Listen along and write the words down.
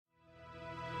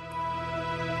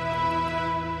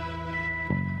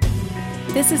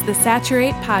This is the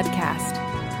Saturate Podcast.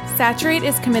 Saturate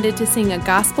is committed to seeing a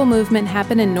gospel movement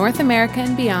happen in North America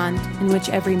and beyond, in which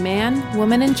every man,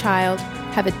 woman, and child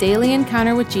have a daily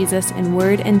encounter with Jesus in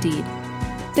word and deed.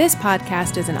 This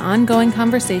podcast is an ongoing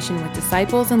conversation with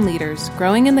disciples and leaders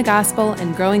growing in the gospel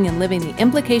and growing in living the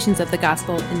implications of the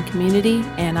gospel in community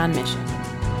and on mission.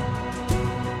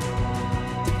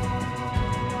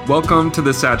 Welcome to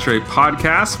the Saturate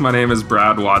Podcast. My name is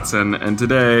Brad Watson, and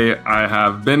today I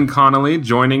have Ben Connelly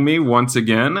joining me once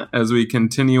again as we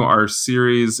continue our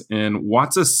series in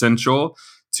What's Essential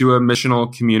to a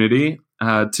Missional Community.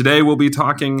 Today we'll be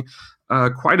talking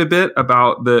quite a bit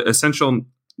about the essential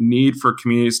need for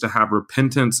communities to have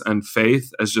repentance and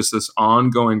faith as just this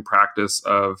ongoing practice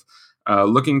of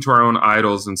looking to our own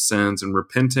idols and sins and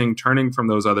repenting, turning from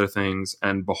those other things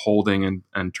and beholding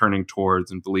and turning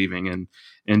towards and believing in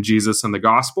Jesus and the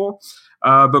gospel.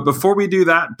 But before we do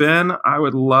that, Ben, I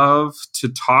would love to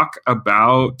talk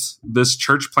about this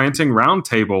church planting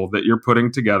roundtable that you're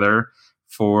putting together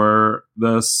for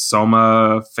the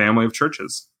Soma family of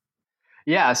churches.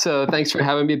 Yeah, so thanks for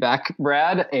having me back,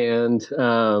 Brad. And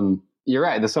you're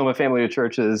right, the Soma family of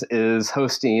churches is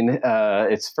hosting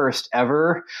its first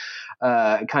ever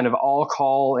kind of all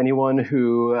call anyone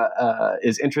who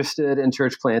is interested in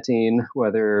church planting,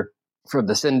 whether from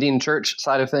the sending church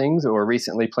side of things or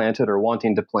recently planted or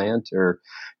wanting to plant or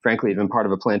frankly even part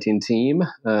of a planting team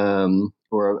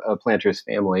or a planter's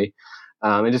family.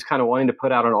 And just kind of wanting to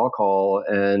put out an all call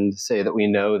and say that we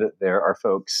know that there are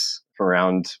folks from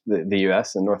around the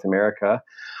U.S. and North America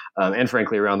and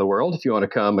frankly around the world, if you want to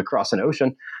come across an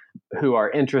ocean, who are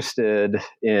interested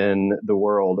in the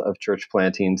world of church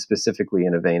planting, specifically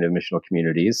in a vein of missional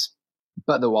communities.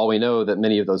 But while we know that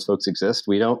many of those folks exist,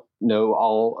 we don't know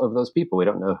all of those people. We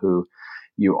don't know who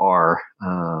you are.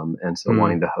 And so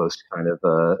wanting to host kind of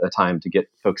a time to get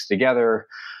folks together,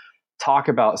 talk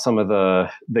about some of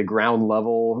the ground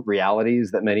level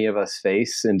realities that many of us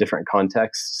face in different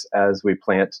contexts as we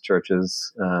plant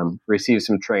churches, receive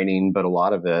some training, but a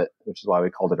lot of it, which is why we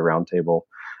called it a roundtable,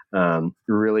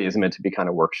 really is meant to be kind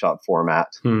of workshop format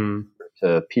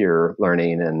to peer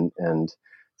learning and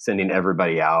sending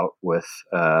everybody out with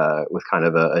kind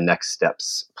of a next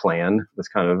steps plan that's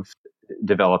kind of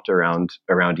developed around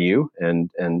you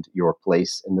and your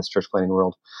place in this church planting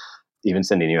world. Even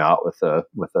sending you out with a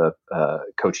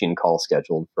coaching call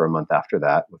scheduled for a month after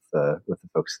that with the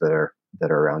folks that are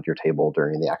around your table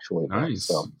during the actual event. Nice.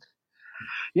 So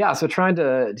yeah, so trying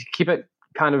to keep it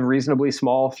kind of reasonably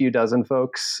small, a few dozen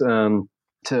folks,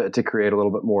 to create a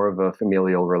little bit more of a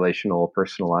familial, relational,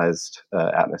 personalized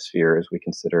atmosphere as we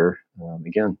consider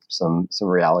again some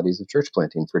realities of church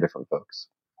planting for different folks.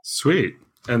 Sweet.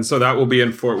 And so that will be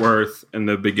in Fort Worth in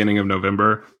the beginning of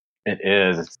November. It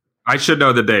is. I should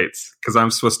know the dates because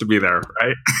I'm supposed to be there,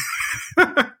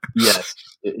 right? Yes.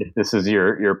 If this is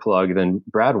your plug, then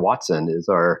Brad Watson is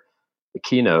our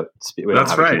keynote speaker.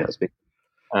 That's right.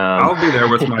 I'll be there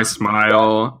with my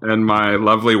smile and my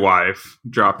lovely wife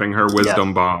dropping her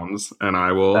wisdom bombs, and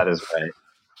I will. That is right.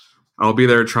 I'll be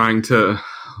there trying to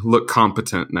look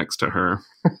competent next to her,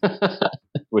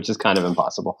 which is kind of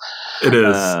impossible. It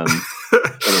is.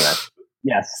 Anyway,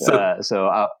 yes.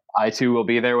 So I too will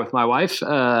be there with my wife,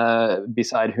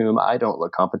 beside whom I don't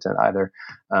look competent either.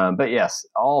 But yes,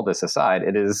 all this aside,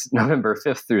 it is November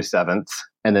 5th through 7th.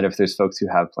 And then if there's folks who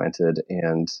have planted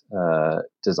and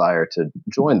desire to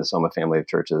join the Soma family of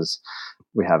churches,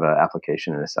 we have an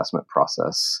application and assessment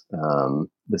process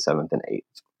the 7th and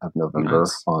 8th of November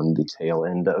on the tail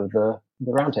end of the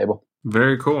roundtable.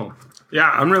 Very cool. Yeah,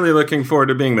 I'm really looking forward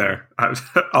to being there.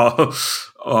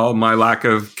 All my lack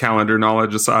of calendar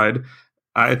knowledge aside,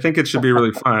 I think it should be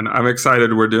really fun. I'm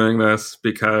excited we're doing this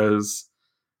because,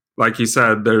 like you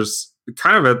said, there's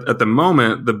kind of at the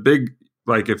moment, the big,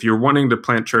 like if you're wanting to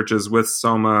plant churches with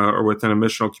Soma or within a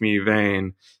missional community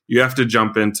vein, you have to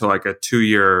jump into like a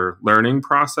 2-year learning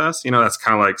process. You know, that's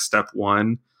kind of like step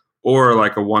one, or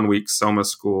like a 1-week Soma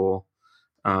school,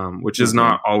 which is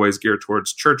not always geared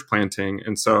towards church planting.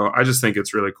 And so I just think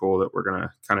it's really cool that we're going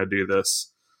to kind of do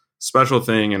this special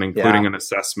thing and including an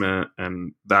assessment,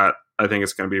 and that I think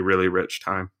it's going to be a really rich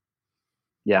time.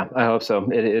 Yeah, I hope so.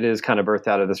 It is kind of birthed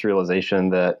out of this realization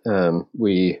that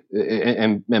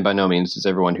and by no means does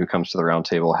everyone who comes to the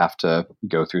roundtable have to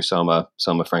go through Soma.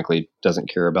 Soma, frankly,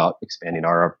 doesn't care about expanding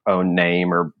our own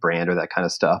name or brand or that kind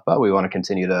of stuff. But we want to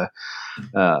continue to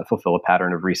fulfill a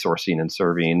pattern of resourcing and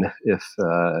serving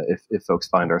if folks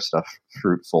find our stuff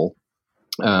fruitful.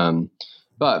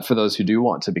 But for those who do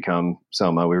want to become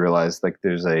Soma, we realize like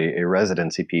there's a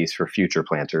residency piece for future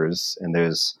planters, and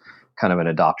there's kind of an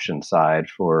adoption side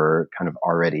for kind of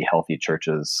already healthy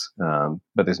churches.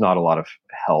 But there's not a lot of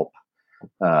help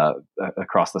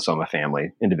across the Soma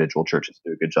family. Individual churches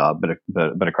do a good job,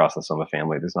 but across the Soma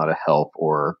family, there's not a help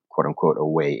or quote unquote a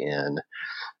way in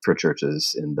for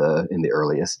churches in the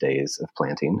earliest days of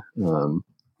planting.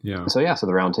 So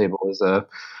the roundtable is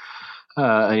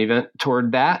an event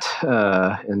toward that,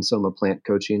 and Soma plant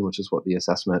coaching, which is what the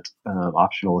assessment,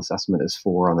 optional assessment, is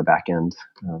for on the back end,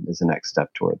 is the next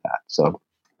step toward that. So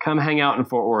come hang out in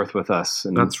Fort Worth with us,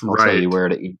 and I'll tell you where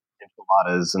to eat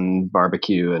enchiladas and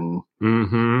barbecue and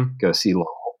go see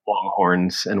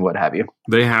longhorns and what have you.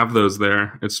 They have those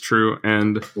there. It's true.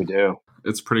 And we do.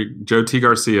 It's pretty. Joe T.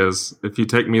 Garcia's. If you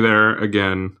take me there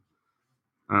again,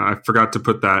 I forgot to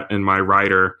put that in my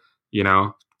rider,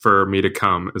 for me to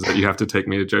come, is that you have to take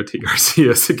me to Joe T.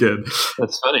 Garcia's again.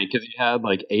 That's funny because you had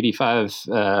like 85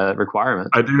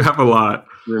 requirements. I do have a lot.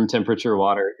 Room temperature,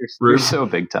 water. You're so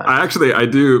big time. I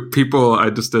do. People, I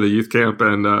just did a youth camp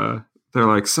and they're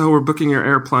like, so we're booking your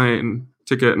airplane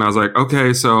ticket. And I was like,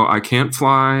 okay, so I can't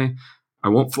fly. I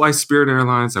won't fly Spirit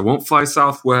Airlines. I won't fly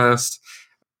Southwest.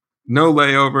 No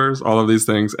layovers, all of these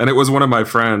things. And it was one of my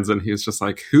friends, and he was just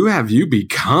like, who have you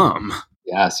become?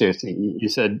 Yeah, seriously. You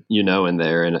said in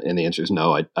there, and the answer is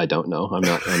no, I don't know. I'm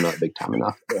not big time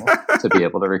enough to be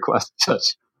able to request such.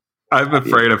 I'm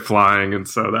afraid of flying, and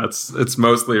so it's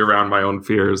mostly around my own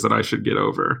fears that I should get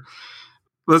over.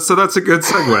 So that's a good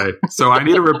segue. So I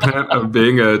need to repent of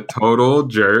being a total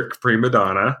jerk prima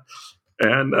donna.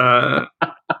 And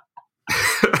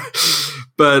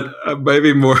but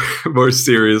maybe more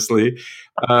seriously,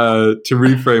 to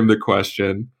reframe the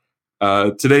question,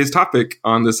 today's topic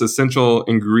on this essential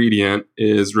ingredient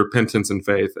is repentance and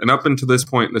faith. And up until this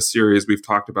point in the series, we've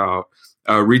talked about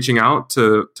reaching out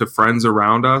to friends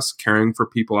around us, caring for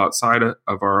people outside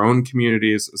of our own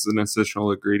communities as an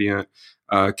essential ingredient,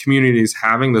 communities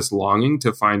having this longing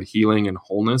to find healing and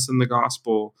wholeness in the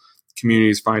gospel,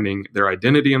 communities finding their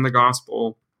identity in the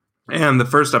gospel. And the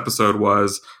first episode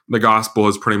was the gospel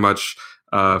is pretty much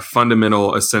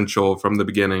fundamental, essential from the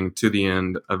beginning to the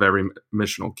end of every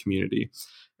missional community.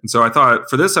 And so I thought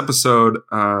for this episode,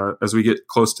 as we get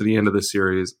close to the end of the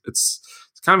series, it's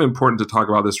kind of important to talk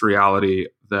about this reality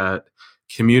that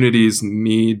communities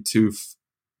need to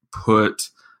put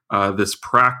this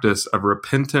practice of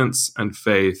repentance and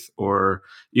faith, or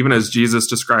even as Jesus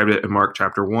described it in Mark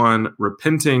chapter 1,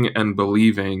 repenting and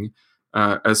believing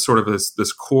as sort of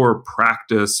this core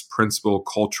practice, principle,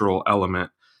 cultural element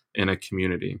in a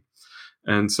community.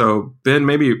 And so, Ben,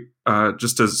 maybe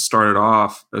just to start it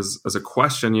off as a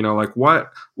question, like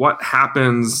what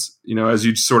happens, as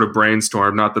you sort of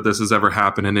brainstorm, not that this has ever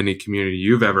happened in any community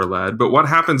you've ever led, but what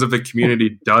happens if a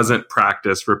community doesn't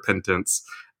practice repentance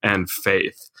and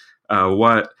faith?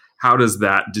 How does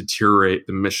that deteriorate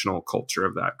the missional culture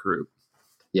of that group?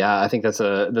 Yeah, I think that's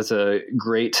a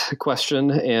great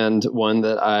question, and one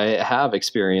that I have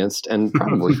experienced and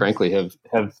probably, frankly, have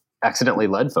accidentally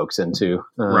led folks into.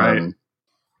 Right.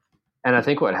 And I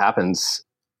think what happens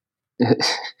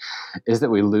is that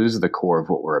we lose the core of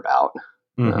what we're about.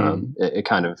 It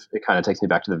kind of takes me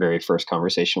back to the very first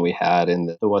conversation we had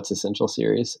in the What's Essential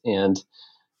series, and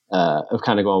of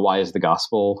kind of going, why is the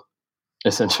gospel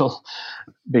essential?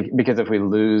 Because if we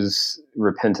lose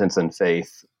repentance and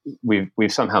faith, we've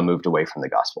somehow moved away from the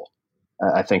gospel.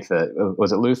 I think that,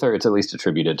 was it Luther? It's at least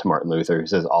attributed to Martin Luther, who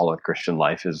says all of Christian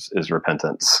life is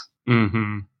repentance.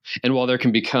 Mm-hmm. And while there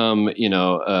can become,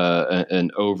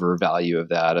 an overvalue of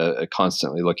that,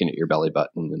 constantly looking at your belly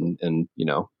button and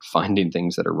finding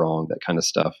things that are wrong, that kind of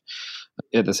stuff.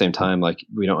 At the same time, like,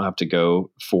 we don't have to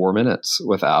go 4 minutes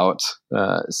without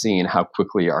seeing how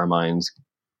quickly our minds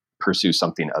pursue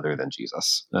something other than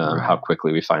Jesus, how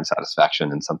quickly we find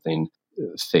satisfaction in something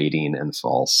fading and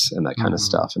false and that kind of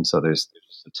stuff. And so there's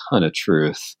a ton of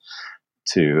truth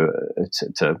to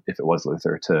if it was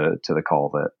Luther, to the call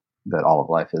that all of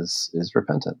life is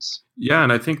repentance. Yeah.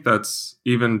 And I think that's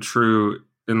even true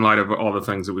in light of all the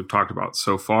things that we've talked about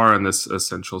so far in this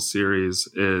essential series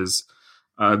is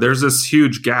there's this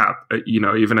huge gap,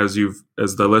 even as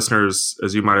the listeners,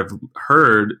 as you might have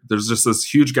heard, there's just this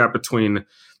huge gap between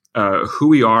who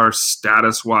we are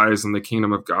status wise in the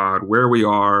kingdom of God, where we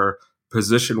are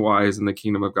position wise in the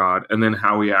kingdom of God, and then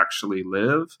how we actually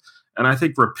live. And I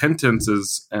think repentance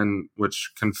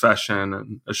which confession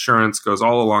and assurance goes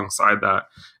all alongside that,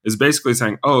 is basically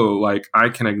saying, I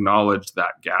can acknowledge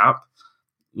that gap,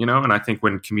 and I think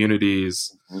when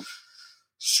communities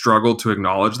struggle to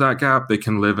acknowledge that gap, they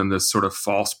can live in this sort of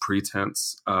false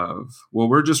pretense of, well,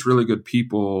 we're just really good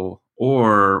people.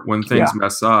 Or when things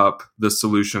mess up, the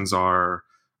solutions are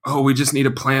oh, we just need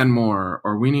to plan more,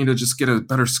 or we need to just get a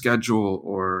better schedule,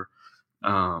 or,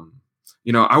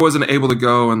 I wasn't able to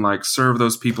go and like serve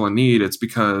those people in need. It's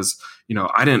because,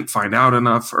 I didn't find out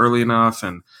enough early enough.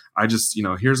 And I just,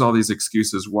 here's all these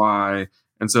excuses why.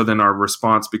 And so then our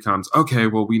response becomes, okay,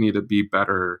 well, we need to be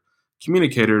better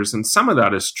communicators. And some of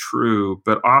that is true,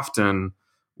 but often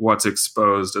what's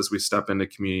exposed as we step into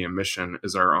community and mission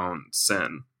is our own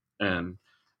sin and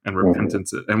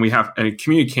repentance. And and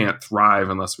community can't thrive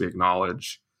unless we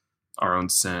acknowledge our own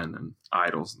sin and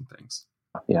idols and things.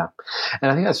 Yeah. And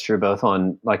I think that's true both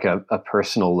on like a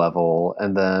personal level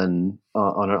and then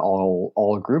on an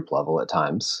all group level at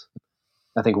times.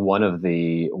 I think one of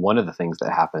the things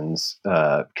that happens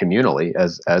communally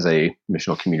as a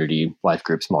missional community, life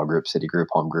group, small group, city group,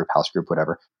 home group, house group,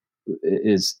 whatever,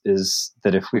 is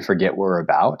that if we forget what we're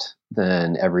about,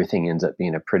 then everything ends up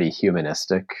being a pretty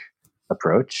humanistic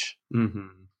approach. Mm-hmm.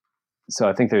 So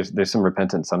I think there's some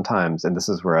repentance sometimes, and this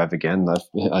is where I've again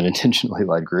unintentionally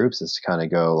led groups is to kind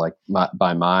of go like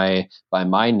by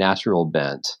my natural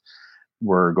bent,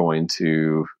 we're going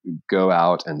to go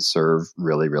out and serve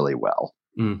really, really well.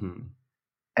 Mm-hmm.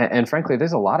 And frankly,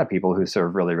 there's a lot of people who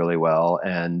serve really, really well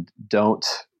and don't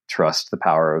trust the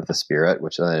power of the Spirit,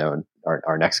 which I know in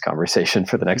our next conversation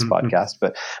for the next podcast,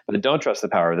 but don't trust the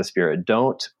power of the Spirit.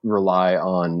 Don't rely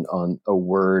on a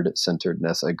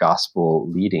word-centeredness, a gospel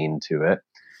leading to it.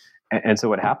 And so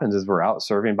what happens is we're out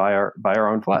serving by our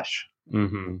own flesh.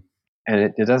 Mm-hmm.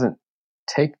 And it doesn't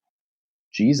take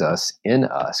Jesus in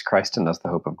us, Christ in us, the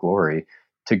hope of glory,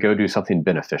 to go do something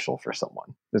beneficial for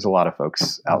someone. There's a lot of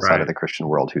folks outside of the Christian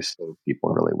world who serve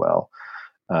people really well.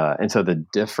 And so the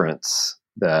difference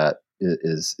that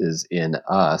is in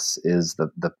us is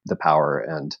the power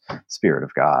and Spirit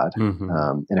of God. Mm-hmm.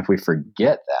 And if we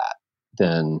forget that,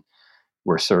 then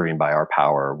we're serving by our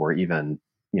power. We're even,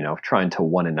 trying to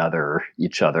one another,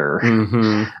 each other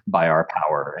mm-hmm. by our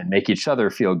power and make each other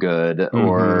feel good mm-hmm.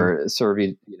 or serve,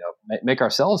 make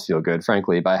ourselves feel good,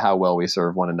 frankly, by how well we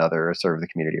serve one another or serve the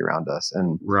community around us.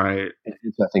 And I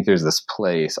think there's this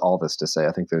place, all this to say,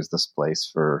 I think there's this place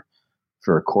for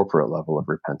a corporate level of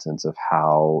repentance of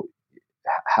how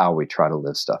we try to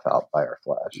live stuff out by our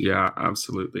flesh. Yeah,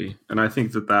 absolutely. And I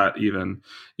think that even,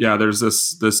 there's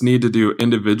this need to do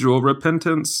individual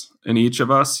repentance in each of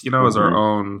us, mm-hmm. as our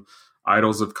own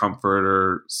idols of comfort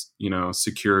or,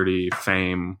 security,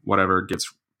 fame, whatever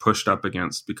gets pushed up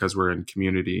against because we're in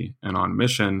community and on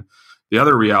mission. The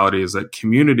other reality is that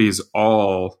communities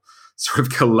all sort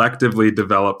of collectively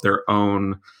develop their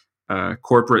own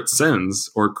corporate sins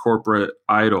or corporate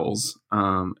idols.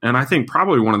 And I think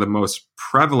probably one of the most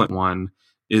prevalent one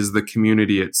is the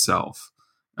community itself.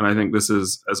 And I think this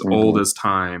is as mm-hmm. old as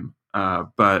time.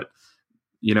 But,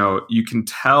 you can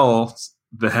tell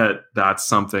that that's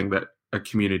something that a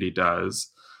community does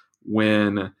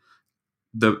when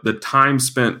the time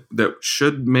spent that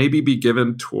should maybe be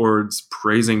given towards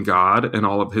praising God and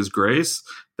all of his grace,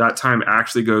 that time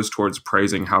actually goes towards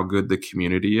praising how good the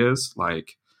community is.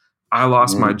 Like, I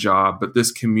lost my job, but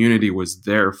this community was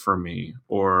there for me.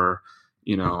 Or,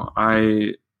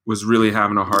 I was really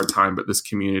having a hard time, but this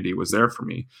community was there for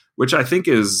me, which I think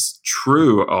is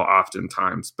true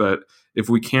oftentimes. But if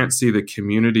we can't see the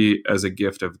community as a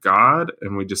gift of God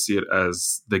and we just see it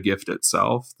as the gift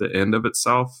itself, the end of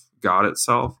itself, God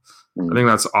itself, I think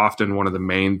that's often one of the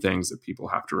main things that people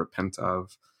have to repent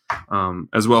of,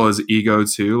 as well as ego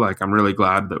too. Like, I'm really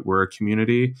glad that we're a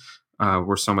community.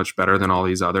 We're so much better than all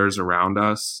these others around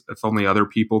us. If only other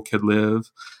people could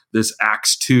live this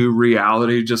Acts 2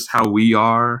 reality, just how we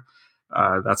are.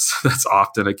 That's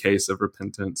often a case of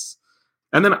repentance.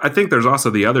 And then I think there's also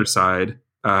the other side,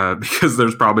 because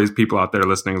there's probably people out there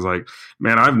listening is like,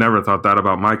 man, I've never thought that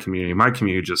about my community. My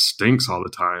community just stinks all the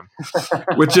time,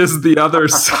 which is the other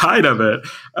side of it.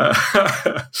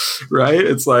 Right?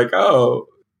 It's like, oh,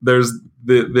 there's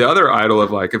the other idol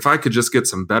of like, if I could just get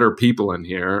some better people in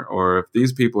here, or if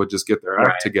these people would just get their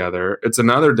act together, it's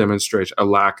another demonstration, a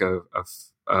lack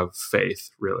of faith,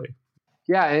 really.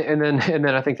 Yeah, and then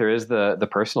I think there is the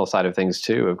personal side of things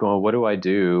too, of going, what do I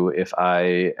do if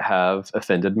I have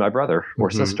offended my brother or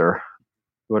mm-hmm. sister?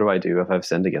 What do I do if I've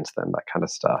sinned against them? That kind of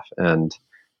stuff. And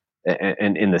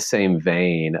in the same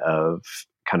vein of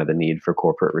kind of the need for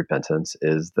corporate repentance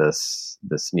is this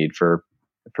need for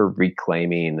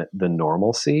reclaiming the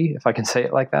normalcy, if I can say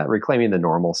it like that, reclaiming the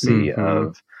normalcy mm-hmm.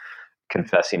 of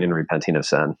confessing and repenting of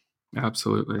sin.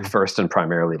 Absolutely. First and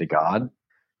primarily to God.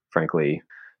 Frankly,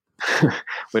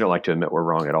 we don't like to admit we're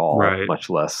wrong at all, much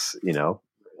less,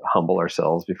 humble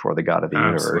ourselves before the God of the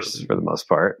universe for the most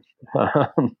part.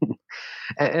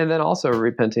 And then also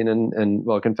repenting and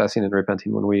confessing and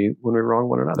repenting when we wrong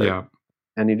one another. Yeah.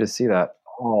 And you just see that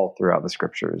all throughout the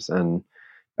scriptures, and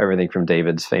everything from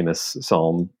David's famous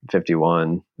Psalm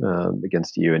 51,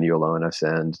 against you and you alone I've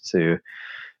sinned, to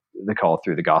the call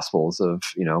through the Gospels of,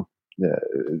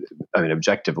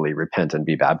 objectively repent and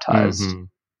be baptized,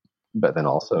 but then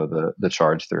also the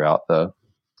charge throughout the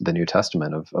New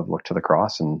Testament of look to the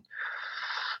cross and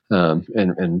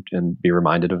be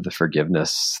reminded of the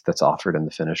forgiveness that's offered in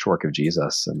the finished work of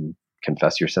Jesus, and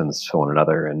confess your sins to one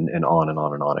another, and on and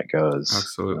on and on it goes.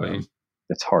 Absolutely.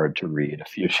 It's hard to read a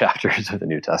few chapters of the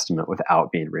New Testament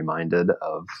without being reminded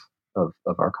of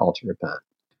our call to repent.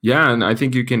 Yeah, and I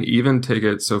think you can even take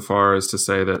it so far as to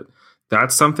say that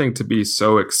that's something to be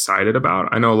so excited about.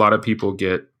 I know a lot of people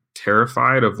get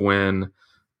terrified of and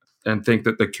think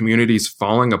that the community's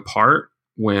falling apart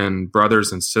when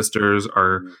brothers and sisters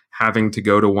are having to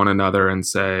go to one another and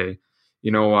say,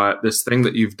 you know what, this thing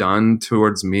that you've done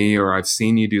towards me, or I've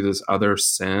seen you do this other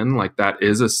sin, like that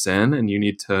is a sin and you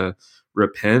need to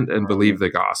repent and believe the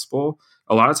gospel.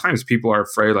 A lot of times people are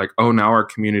afraid, like, oh, now our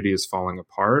community is falling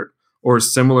apart. Or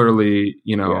similarly,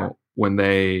 when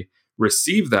they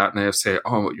receive that and they have to say,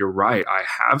 oh, you're right, I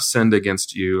have sinned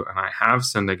against you and I have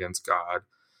sinned against God.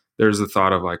 There's a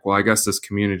thought of like, well, I guess this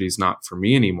community is not for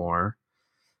me anymore.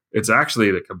 It's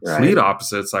actually the complete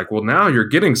opposite. It's like, well, now you're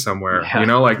getting somewhere,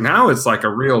 like now it's like a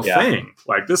real thing.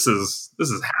 Like this is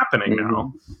happening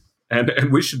now.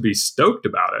 And we should be stoked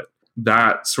about it.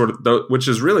 That sort of, which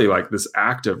is really like this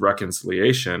act of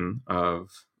reconciliation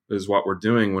is what we're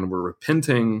doing when we're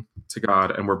repenting to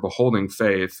God and we're beholding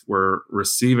faith. We're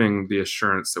receiving the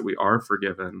assurance that we are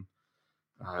forgiven.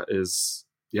 It's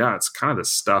kind of the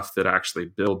stuff that actually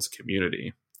builds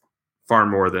community far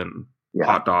more than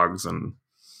hot dogs and,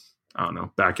 I don't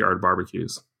know, backyard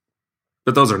barbecues.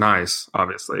 But those are nice,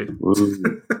 obviously. Ooh,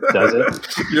 does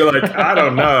it? You're like, I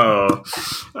don't know.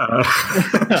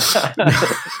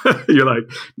 You're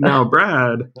like, now,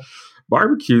 Brad,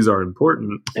 barbecues are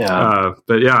important. Yeah.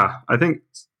 But yeah, I think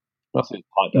mostly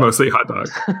hot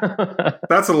dogs.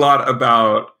 That's a lot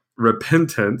about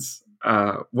repentance.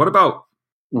 What about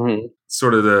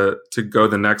sort of to go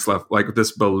the next level, like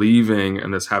this believing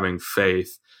and this having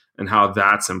faith, and how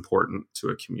that's important to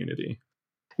a community?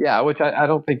 Yeah, which I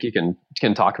don't think you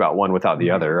can talk about one without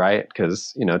the other, right?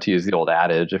 Because, to use the old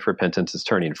adage, if repentance is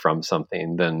turning from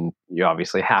something, then you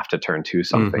obviously have to turn to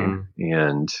something.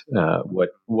 And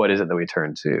what is it that we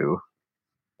turn to?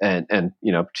 And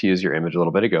to use your image a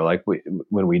little bit ago, like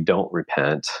when we don't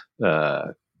repent,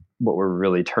 what we're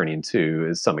really turning to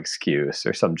is some excuse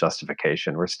or some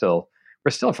justification. We're still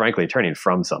frankly turning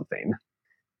from something.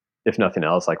 If nothing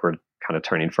else, like we're kind of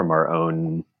turning from our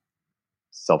own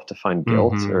self-defined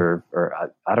guilt or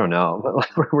I don't know, but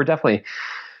like we're definitely,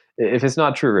 if it's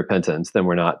not true repentance, then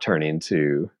we're not turning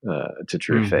to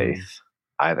true faith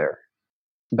either.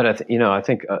 But I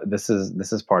think this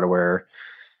is part of where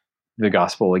the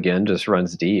gospel again just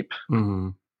runs deep.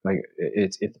 Like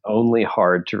it's only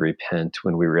hard to repent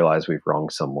when we realize we've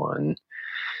wronged someone,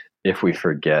 if we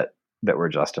forget that we're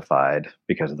justified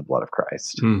because of the blood of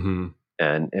Christ.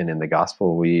 And in the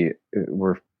gospel,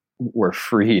 we're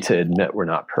free to admit we're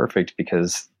not perfect,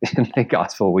 because in the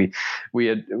gospel we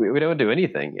don't do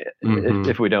anything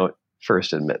if we don't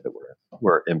first admit that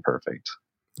we're imperfect.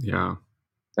 Yeah.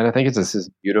 And I think it's this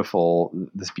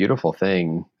beautiful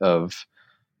thing of,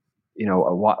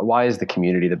 why is the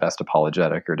community the best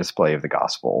apologetic or display of the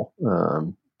gospel?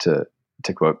 To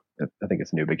quote, I think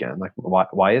it's New Begin. Like,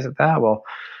 why is it that? Well,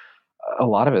 a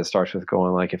lot of it starts with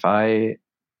going like, if I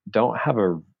don't have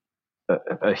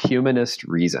a humanist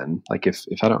reason, like if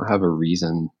I don't have a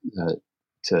reason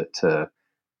to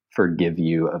forgive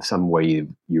you of some way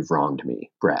you've wronged me,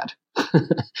 Brad,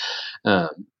 and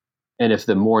if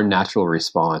the more natural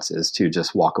response is to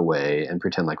just walk away and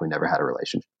pretend like we never had a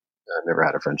relationship, never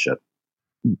had a friendship,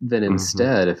 then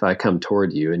instead, if I come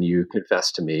toward you and you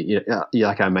confess to me, you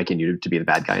like I'm making you to be the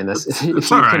bad guy in this. If you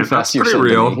confess, that's pretty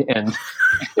real. Me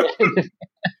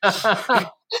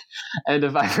and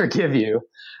if I forgive you,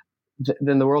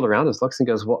 then the world around us looks and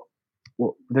goes, well,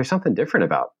 there's something different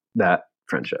about that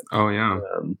friendship. Oh yeah.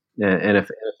 And if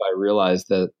I realize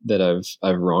that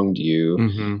I've wronged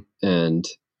you and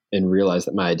realize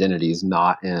that my identity is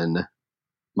not in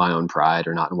my own pride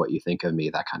or not in what you think of me,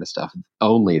 that kind of stuff,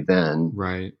 only then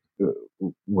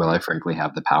will I frankly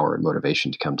have the power and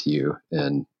motivation to come to you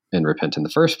and repent in the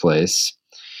first place,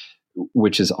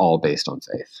 which is all based on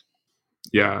faith.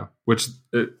 Yeah, which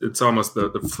it's almost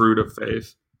the fruit of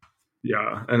faith.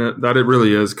 Yeah, and it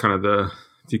really is kind of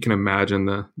if you can imagine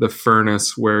the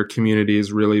furnace where community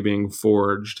is really being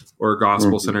forged, or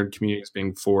gospel-centered communities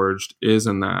being forged, is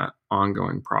in that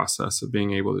ongoing process of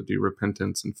being able to do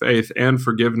repentance and faith and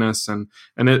forgiveness. And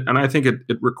I think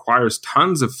it requires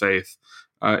tons of faith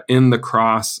in the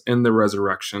cross, in the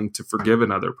resurrection, to forgive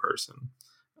another person.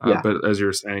 But as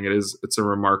you're saying, it's a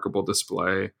remarkable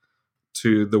display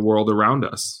to the world around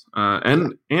us.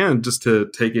 And just to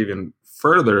take even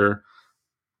further,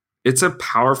 it's a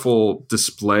powerful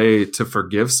display to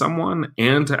forgive someone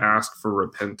and to ask for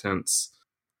repentance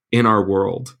in our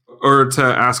world, or to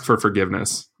ask for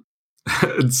forgiveness.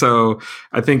 And so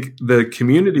I think the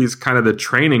community is kind of the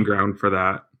training ground for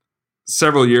that.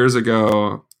 Several years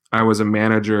ago, I was a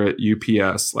manager at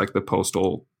UPS, like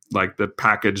the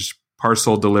package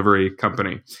parcel delivery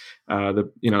company,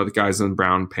 the guys in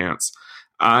brown pants.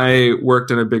 I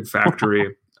worked in a big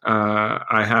factory.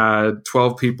 I had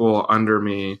 12 people under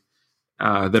me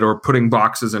that were putting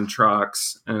boxes in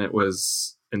trucks, and it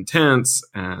was intense,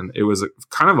 and it was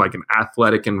kind of like an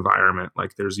athletic environment.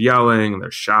 Like, there's yelling,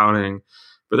 there's shouting.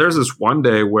 But there's this one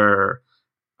day where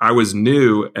I was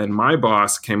new, and my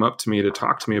boss came up to me to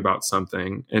talk to me about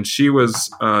something, and she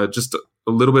was just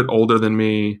a little bit older than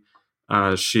me.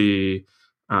 She,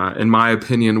 in my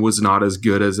opinion, was not as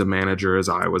good as a manager as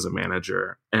I was a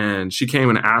manager. And she came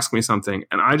and asked me something,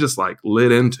 and I just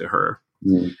lit into her.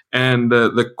 Mm. And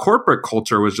the corporate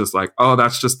culture was just like, oh,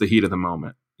 that's just the heat of the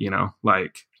moment.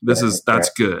 That's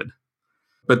good.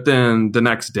 But then the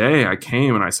next day I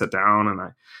came and I sat down and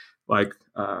I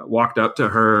walked up to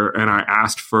her and I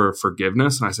asked for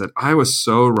forgiveness. And I said, I was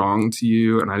so wrong to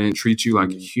you, and I didn't treat you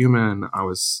like a human. I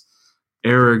was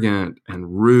arrogant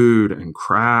and rude and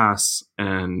crass.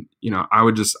 And,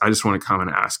 I just want to come and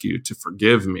ask you to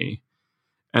forgive me.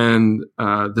 And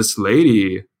this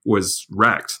lady was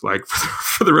wrecked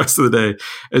for the rest of the day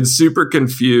and super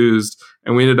confused.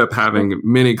 And we ended up having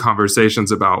many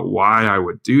conversations about why I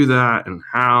would do that and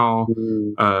how,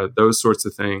 those sorts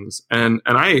of things. And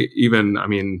I even,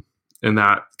 in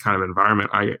that kind of environment,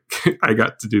 I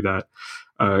got to do that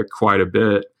quite a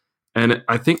bit. And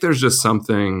I think there's just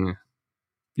something,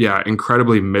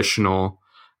 incredibly missional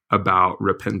about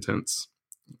repentance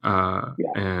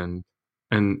and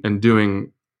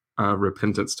doing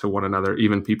repentance to one another,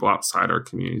 even people outside our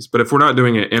communities. But if we're not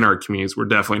doing it in our communities, we're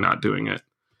definitely not doing it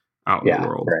out in the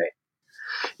world. Right.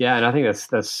 Yeah, and I think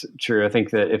that's true. I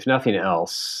think that if nothing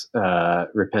else,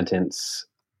 repentance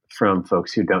from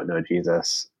folks who don't know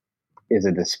Jesus is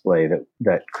a display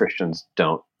that Christians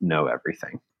don't know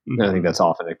everything. Mm-hmm. And I think that's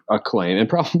often a claim, and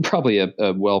probably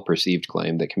a well-perceived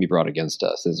claim that can be brought against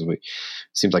us.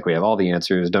 Seems like we have all the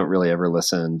answers, don't really ever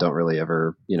listen, don't really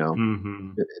ever,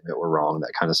 admit we're wrong,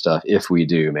 that kind of stuff. If we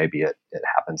do, maybe it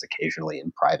happens occasionally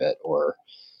in private or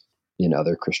in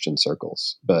other Christian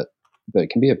circles, but it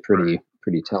can be a pretty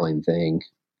telling thing,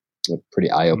 a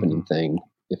pretty eye-opening thing,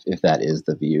 if that is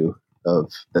the view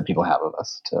that people have of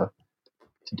us, to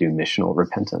do missional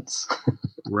repentance.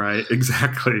 Right,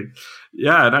 exactly.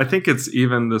 Yeah, and I think it's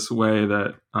even this way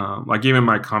that, even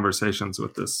my conversations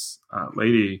with this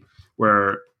lady,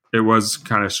 where it was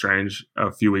kind of strange.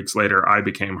 A few weeks later, I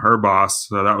became her boss,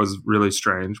 so that was really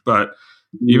strange. But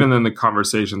even in the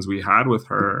conversations we had with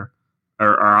her,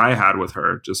 or I had with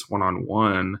her, just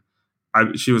one-on-one,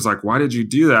 she was like, why did you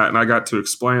do that? And I got to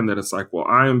explain that it's like, well,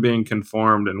 I am being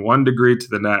conformed in one degree to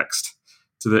the next,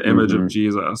 to the image of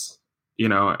Jesus.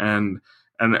 And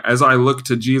as I look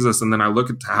to Jesus, and then I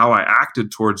look at how I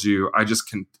acted towards you,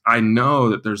 I know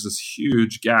that there's this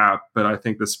huge gap, but I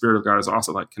think the Spirit of God is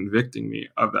also convicting me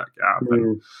of that gap.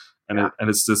 And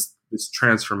it's this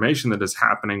transformation that is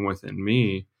happening within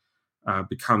me,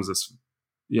 becomes this,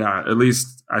 at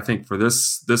least I think for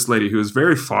this lady who is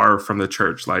very far from the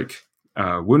church,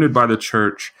 wounded by the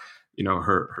church,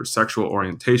 her sexual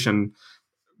orientation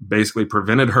basically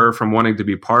prevented her from wanting to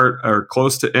be part or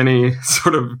close to any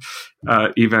sort of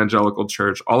evangelical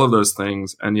church, all of those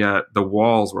things. And yet the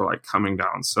walls were coming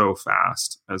down so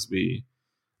fast as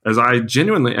I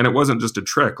genuinely, and it wasn't just a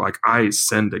trick, I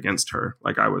sinned against her.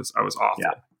 I was awful.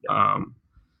 Yeah.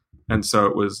 And so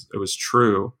it was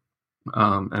true.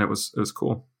 And it was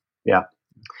cool. Yeah,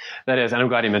 that is. And I'm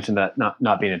glad you mentioned that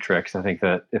not being a trick. 'Cause I think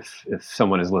that if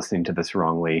someone is listening to this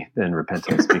wrongly, then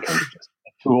repentance becomes just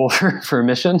tool for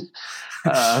mission,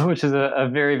 which is a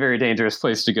very, very dangerous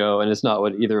place to go, and it's not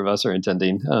what either of us are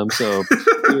intending. So,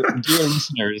 dear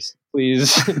listeners,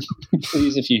 please,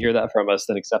 if you hear that from us,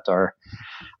 then accept our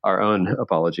own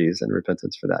apologies and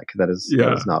repentance for that, because that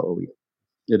is not what we.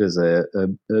 It is a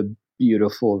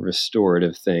beautiful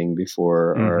restorative thing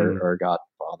before our God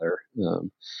Father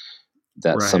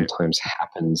that sometimes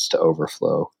happens to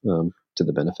overflow. to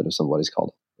the benefit of somebody's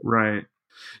called. Right.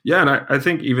 Yeah. And I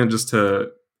think even just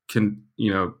to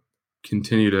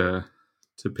continue to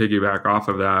piggyback off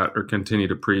of that or continue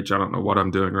to preach, I don't know what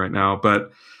I'm doing right now,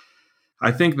 but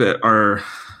I think that our,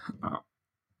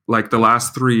 like the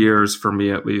last 3 years for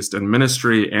me, at least in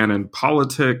ministry and in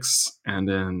politics and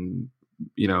in,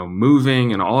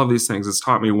 moving and all of these things, it's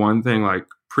taught me one thing like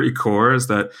pretty core is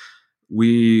that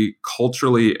we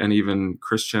culturally and even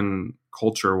Christian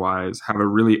culture wise have a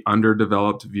really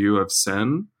underdeveloped view of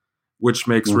sin, which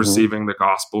makes receiving the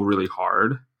gospel really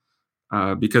hard.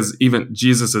 Because even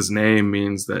Jesus's name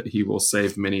means that he will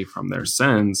save many from their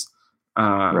sins.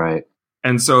 Right.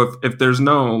 And so if there's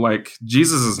no, like,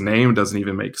 Jesus's name doesn't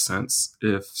even make sense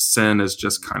if sin is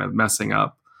just kind of messing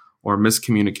up or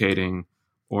miscommunicating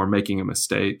or making a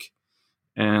mistake.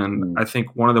 And I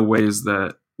think one of the ways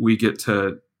that we get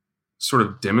to sort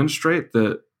of demonstrate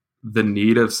the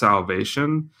need of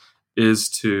salvation is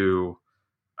to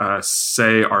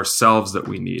say ourselves that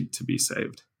we need to be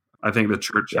saved. I think the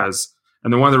church has,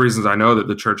 and then one of the reasons I know that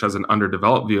the church has an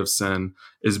underdeveloped view of sin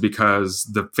is because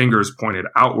the finger is pointed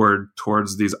outward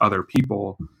towards these other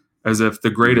people, as if the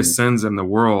greatest sins in the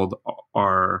world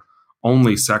are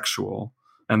only sexual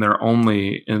and they're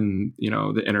only in,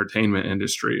 the entertainment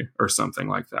industry or something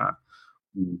like that.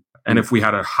 And if we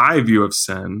had a high view of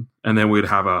sin, and then we'd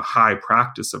have a high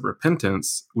practice of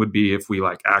repentance, would be if we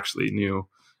actually knew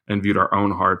and viewed our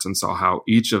own hearts and saw how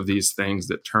each of these things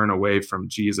that turn away from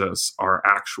Jesus are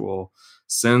actual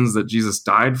sins that Jesus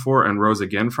died for and rose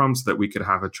again from, so that we could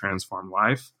have a transformed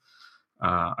life.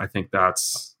 I think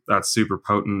that's super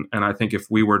potent. And I think if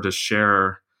we were to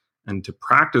share and to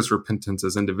practice repentance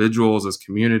as individuals, as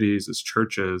communities, as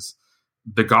churches,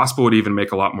 the gospel would even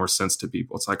make a lot more sense to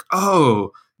people. It's like,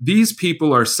 oh, these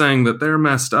people are saying that they're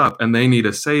messed up and they need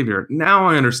a savior. Now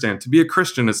I understand. To be a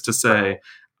Christian is to say,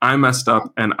 I messed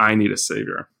up and I need a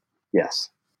savior. Yes.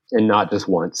 And not just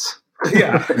once.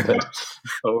 Yeah. But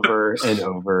over and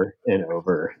over and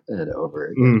over and over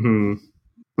again.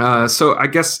 So I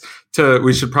guess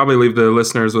we should probably leave the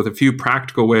listeners with a few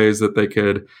practical ways that they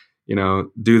could,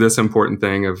 do this important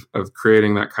thing of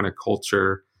creating that kind of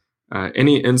culture.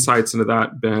 Any insights into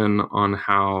that, Ben, on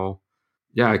how,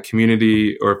 a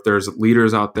community, or if there's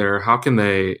leaders out there, how can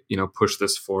they, push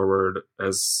this forward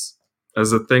as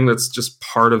a thing that's just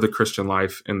part of the Christian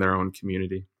life in their own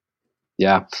community?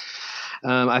 Yeah.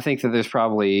 I think that there's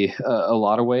probably a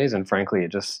lot of ways, and frankly,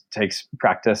 it just takes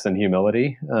practice and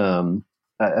humility.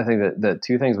 I think that the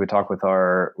two things we talk with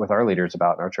our leaders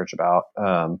about in our church about,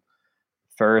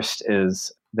 first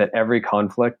is that every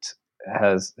conflict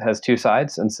has two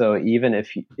sides. And so even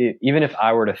if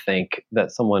I were to think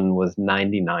that someone was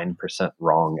 99%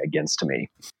 wrong against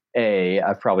me,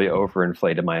 I've probably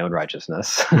overinflated my own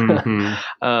righteousness.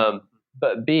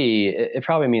 But B, it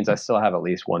probably means I still have at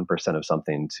least 1% of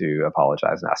something to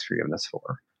apologize and ask forgiveness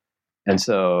for. And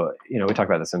so, we talk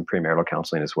about this in premarital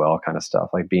counseling as well, kind of stuff,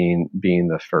 like being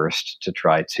the first to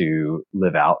try to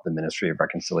live out the ministry of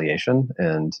reconciliation.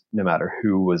 And no matter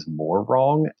who was more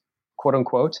wrong, quote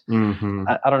unquote,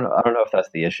 I don't know if that's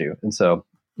the issue. And so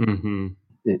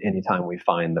anytime we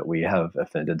find that we have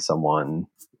offended someone,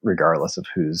 regardless of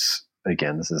who's,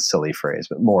 again, this is a silly phrase,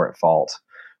 but more at fault,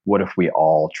 what if we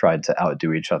all tried to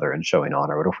outdo each other in showing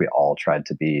honor? What if we all tried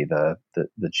to be the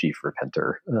chief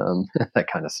repenter, that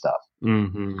kind of stuff,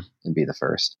 and be the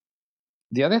first?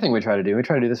 The other thing we try to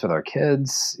do this with our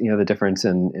kids, the difference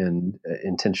in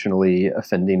intentionally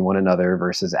offending one another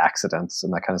versus accidents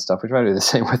and that kind of stuff. We try to do the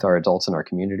same with our adults in our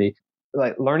community,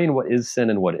 like learning what is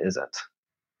sin and what isn't.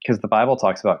 Because the Bible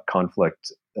talks about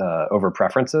conflict over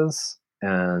preferences,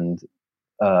 and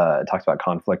it talks about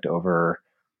conflict over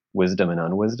wisdom and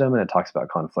unwisdom, and it talks about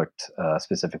conflict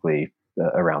specifically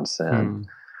around sin.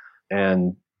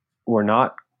 And we're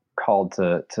not called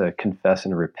to confess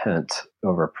and repent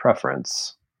over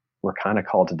preference. We're kind of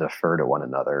called to defer to one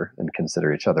another and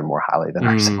consider each other more highly than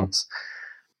ourselves.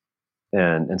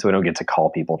 And so we don't get to call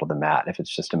people to the mat if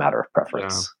it's just a matter of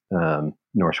preference.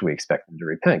 Nor should we expect them to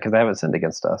repent because they haven't sinned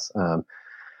against us.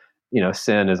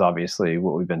 Sin is obviously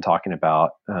what we've been talking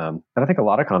about. And I think a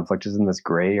lot of conflict is in this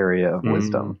gray area of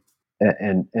wisdom.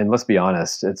 And let's be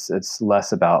honest, it's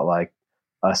less about like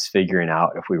us figuring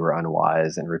out if we were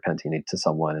unwise and repenting to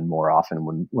someone. And more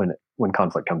often when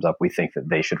conflict comes up, we think that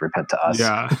they should repent to us.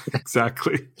 Yeah,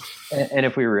 exactly. And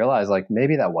if we realize like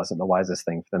maybe that wasn't the wisest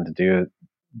thing for them to do,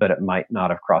 but it might not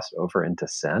have crossed over into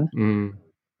sin, then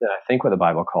I think what the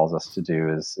Bible calls us to do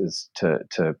is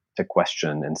to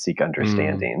question and seek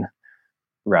understanding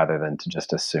rather than to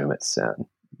just assume it's sin.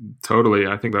 Totally.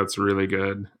 I think that's really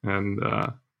good and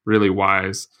really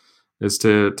wise, is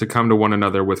to come to one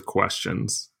another with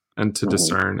questions. and to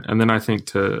discern. And then I think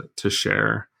to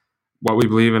share what we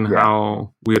believe and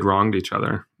how we had wronged each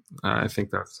other. I think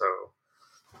that's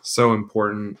so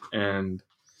important. And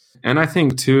I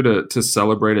think too, to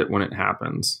celebrate it when it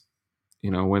happens,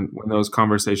 when those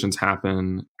conversations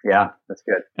happen. Yeah, that's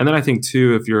good. And then I think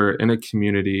too, if you're in a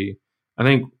community, I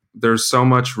think there's so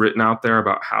much written out there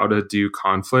about how to do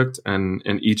conflict, and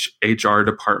in each HR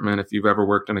department, if you've ever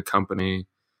worked in a company,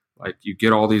 like you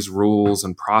get all these rules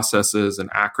and processes and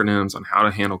acronyms on how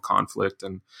to handle conflict.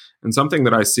 And something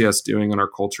that I see us doing in our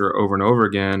culture over and over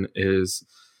again is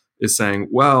saying,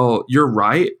 well, you're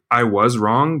right, I was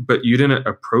wrong, but you didn't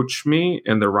approach me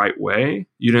in the right way.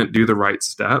 You didn't do the right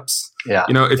steps. Yeah.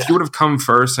 If you would have come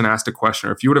first and asked a question,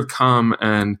 or if you would have come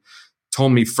and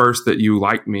told me first that you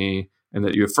like me and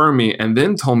that you affirm me, and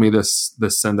then told me this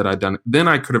sin that I'd done, then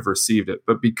I could have received it.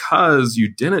 But because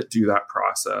you didn't do that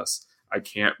process, I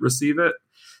can't receive it.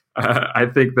 I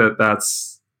think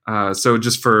that's so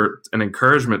just for an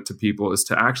encouragement to people is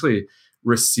to actually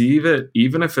receive it,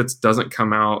 even if it doesn't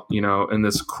come out, in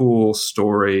this cool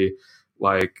story,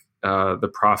 like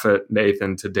the prophet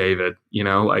Nathan to David,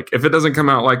 like if it doesn't come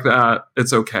out like that,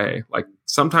 it's okay. Like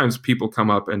sometimes people come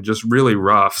up and just really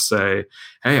rough say,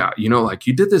 hey, like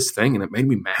you did this thing and it made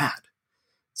me mad.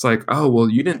 It's like, oh, well,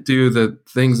 you didn't do the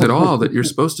things at all that you're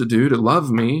supposed to do to love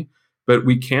me. But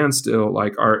we can still,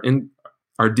 like,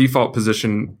 our default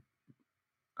position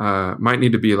might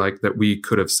need to be like that we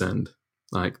could have sinned,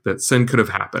 like that sin could have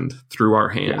happened through our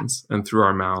hands and through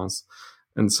our mouths.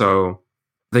 And so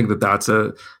I think that's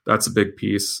a big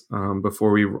piece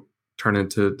before we turn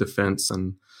into defense.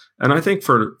 And I think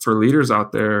for leaders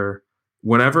out there,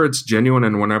 whenever it's genuine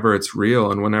and whenever it's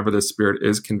real and whenever the Spirit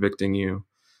is convicting you,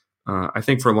 I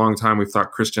think for a long time we've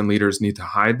thought Christian leaders need to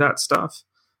hide that stuff.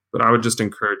 But I would just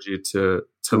encourage you to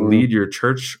lead your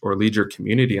church or lead your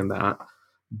community in that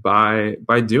by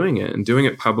doing it, and doing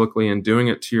it publicly, and doing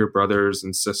it to your brothers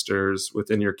and sisters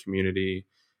within your community.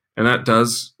 And that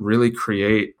does really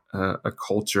create a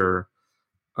culture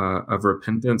of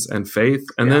repentance and faith.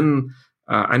 And then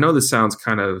I know this sounds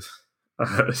kind of,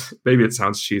 maybe it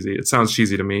sounds cheesy. It sounds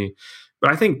cheesy to me.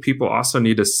 But I think people also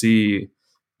need to see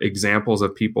examples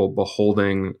of people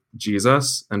beholding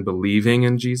Jesus and believing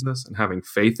in Jesus and having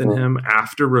faith in him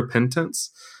after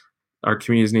repentance. Our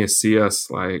communities need to see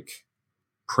us like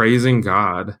praising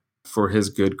God for his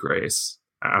good grace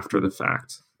after the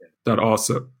fact. That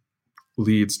also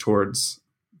leads towards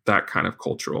that kind of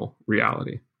cultural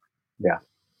reality. Yeah.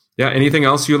 Anything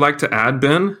else you'd like to add,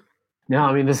 Ben? No,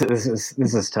 I mean, this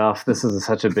is tough. This is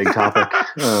such a big topic.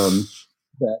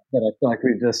 That I feel like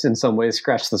we've just in some ways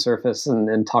scratched the surface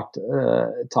and talked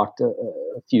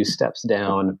a few steps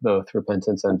down, both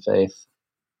repentance and faith.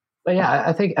 But yeah,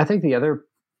 I think the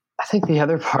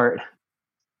other part.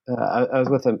 I was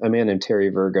with a man named Terry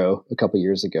Virgo a couple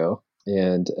years ago,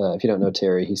 and if you don't know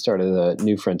Terry, he started a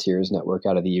New Frontiers network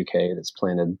out of the UK that's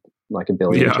planted like 1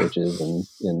 billion churches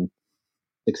in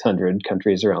 600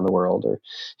 countries around the world. Or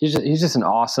he's just an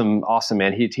awesome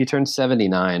man. He turned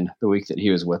 79 the week that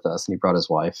he was with us, and he brought his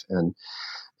wife, and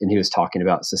he was talking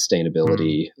about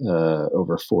sustainability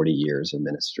over 40 years of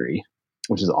ministry,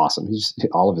 which is awesome.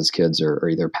 All of his kids are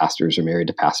either pastors or married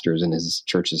to pastors in his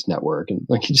church's network, and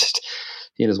like he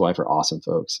and his wife are awesome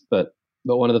folks. But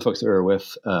one of the folks that we were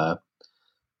with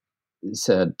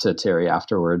said to Terry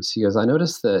afterwards, he goes, I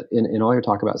noticed that in all your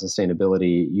talk about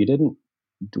sustainability, you didn't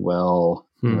dwell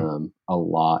a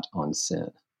lot on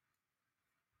sin.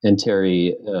 And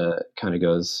Terry kind of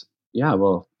goes, yeah,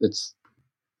 well, it's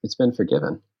been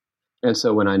forgiven. And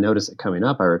so when I notice it coming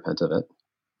up, I repent of it.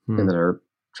 And then I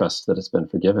trust that it's been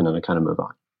forgiven, and I kind of move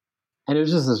on. And it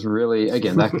was just this really,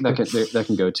 again, that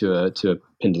can go to a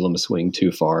pendulum swing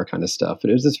too far kind of stuff. But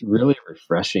it was this really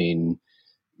refreshing,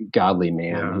 godly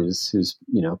man who's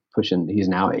pushing, he's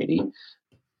now 80,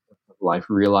 life,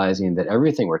 realizing that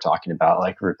everything we're talking about,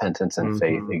 like repentance and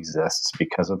faith, exists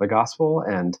because of the gospel,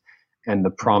 and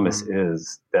the promise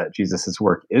is that Jesus's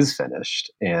work is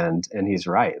finished, and he's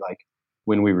right. Like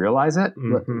when we realize it,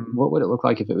 what would it look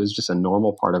like if it was just a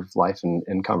normal part of life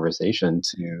and conversation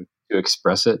to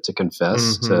express it, to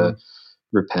confess, to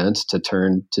repent, to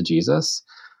turn to Jesus,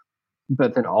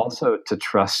 but then also to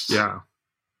trust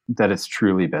that it's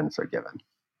truly been forgiven.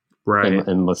 Right.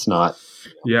 And let's not.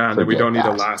 Yeah. That we don't need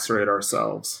to lacerate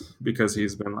ourselves because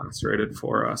he's been lacerated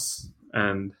for us.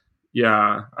 And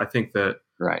I think that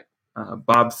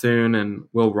Bob Thune and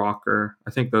Will Rocker,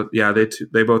 I think that,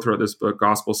 they both wrote this book,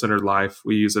 Gospel Centered Life.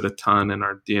 We use it a ton in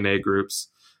our DNA groups,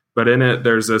 but in it,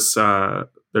 there's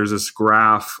this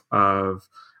graph of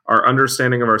our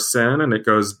understanding of our sin, and it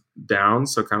goes down.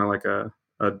 So kind of like a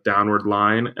a downward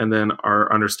line, and then our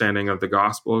understanding of the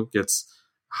gospel gets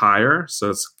higher.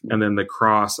 And then the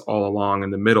cross all along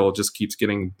in the middle just keeps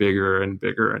getting bigger and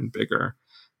bigger and bigger.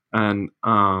 And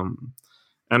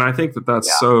I think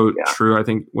that's true. I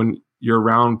think when you're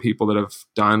around people that have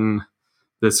done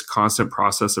this constant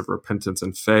process of repentance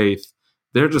and faith,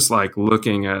 they're just like well,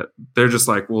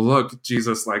 look,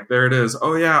 Jesus, like, there it is.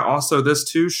 Oh yeah. Also this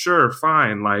too. Sure.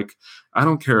 Fine. Like, I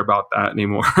don't care about that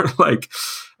anymore. Like,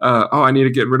 I need to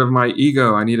get rid of my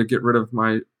ego. I need to get rid of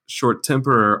my short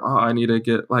temper. Oh, I need to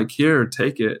get like, here,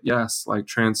 take it. Yes. Like,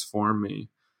 transform me.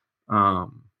 Yeah.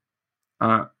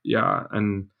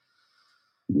 And,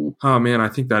 oh man, I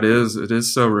think it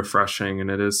is so refreshing,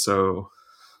 and it is so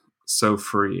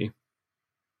free.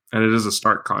 And it is a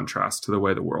stark contrast to the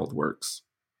way the world works.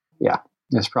 Yeah.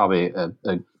 It's probably a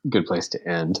good place to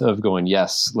end, of going,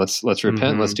 yes, let's repent.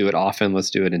 Mm-hmm. Let's do it often. Let's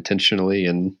do it intentionally.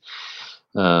 And,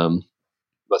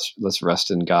 let's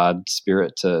rest in God's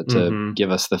Spirit to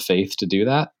give us the faith to do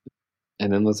that.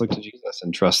 And then let's look to Jesus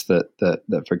and trust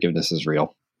that forgiveness is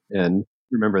real. And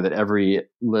remember that every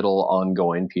little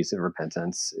ongoing piece of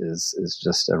repentance is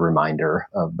just a reminder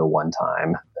of the one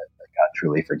time that God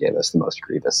truly forgave us the most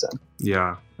grievous sin.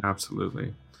 Yeah,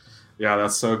 absolutely. Yeah,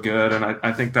 that's so good. And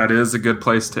I think that is a good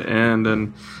place to end.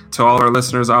 And to all our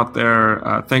listeners out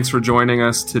there, thanks for joining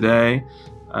us today.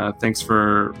 Thanks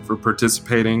for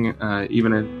participating,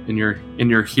 even in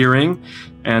your hearing.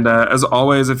 And as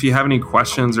always, if you have any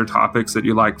questions or topics that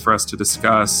you'd like for us to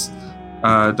discuss,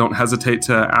 don't hesitate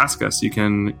to ask us. You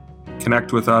can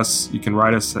connect with us. You can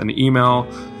write us an email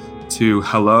to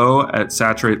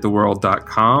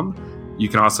hello@saturatetheworld.com. You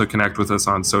can also connect with us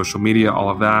on social media, all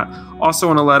of that. Also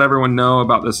want to let everyone know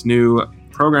about this new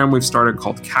program we've started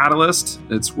called Catalyst.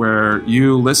 It's where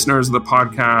you, listeners of the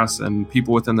podcast, and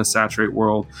people within the Saturate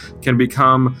world can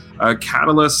become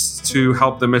catalysts to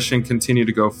help the mission continue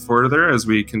to go further as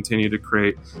we continue to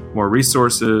create more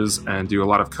resources and do a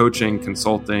lot of coaching,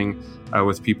 consulting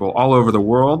with people all over the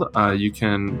world. You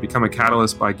can become a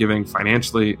catalyst by giving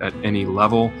financially at any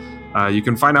level. You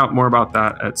can find out more about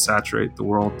that at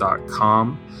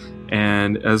saturatetheworld.com.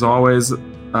 And as always,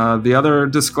 the other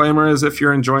disclaimer is, if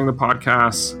you're enjoying the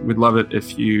podcast, we'd love it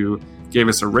if you gave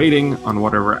us a rating on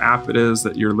whatever app it is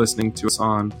that you're listening to us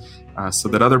on, so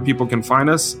that other people can find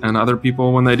us, and other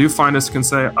people, when they do find us, can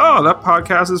say, oh, that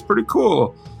podcast is pretty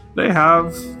cool. They have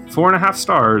 4.5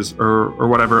 stars or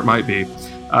whatever it might be.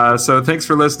 So thanks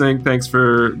for listening. Thanks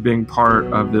for being part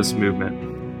of this movement.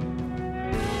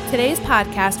 Today's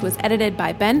podcast was edited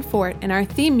by Ben Fort, and our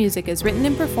theme music is written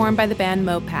and performed by the band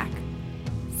Mopac.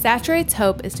 Saturate's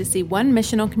hope is to see one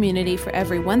missional community for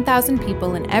every 1,000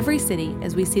 people in every city,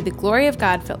 as we see the glory of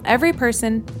God fill every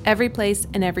person, every place,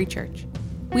 and every church.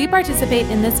 We participate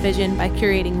in this vision by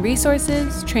curating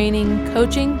resources, training,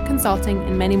 coaching, consulting,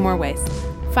 and many more ways.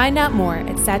 Find out more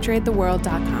at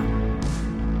saturatetheworld.com.